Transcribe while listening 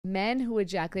men who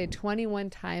ejaculated 21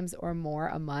 times or more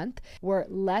a month were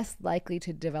less likely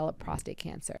to develop prostate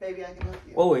cancer. Baby, I can help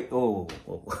you. Oh, wait. Oh.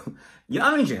 Yeah, I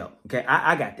don't need your help. Okay,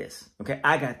 I got this. Okay,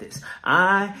 I got this.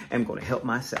 I am going to help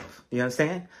myself. You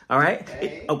understand? All right?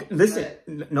 Okay, listen.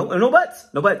 No buts.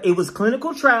 No buts. It was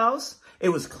clinical trials. It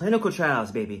was clinical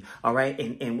trials, baby. All right.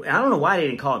 And I don't know why they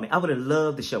didn't call me. I would have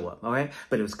loved to show up. All right.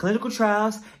 But it was clinical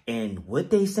trials. And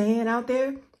what they saying out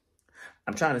there,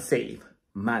 I'm trying to save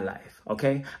my life.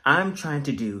 Okay. I'm trying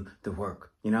to do the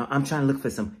work. You know, I'm trying to look for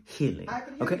some healing.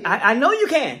 Okay. I know you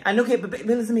can. I know you can. But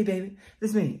listen to me, baby.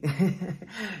 Listen to me.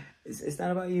 It's not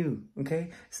about you.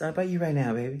 Okay. It's not about you right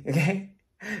now, baby. Okay.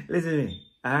 Listen to me.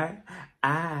 All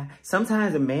right.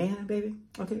 Sometimes a man, baby.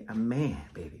 Okay. A man,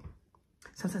 baby.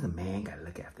 Sometimes a man got to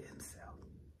look after himself,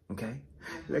 okay?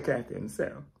 Look after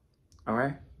himself, all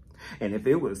right? And if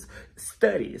it was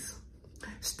studies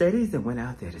that went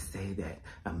out there to say that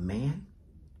a man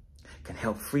can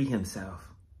help free himself,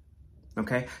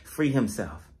 okay? Free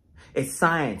himself. It's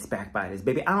science backed by this,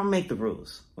 baby. I don't make the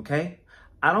rules, okay?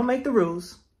 I don't make the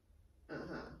rules.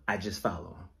 I just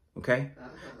follow them, okay?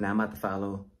 Now I'm about to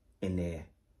follow in there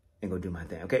and go do my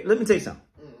thing, okay? Let me tell you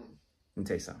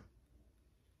something.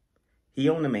 He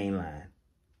on the main line.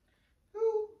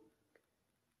 Who?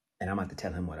 And I'm about to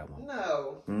tell him what I want.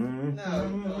 No. No,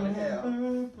 you're going to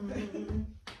hell.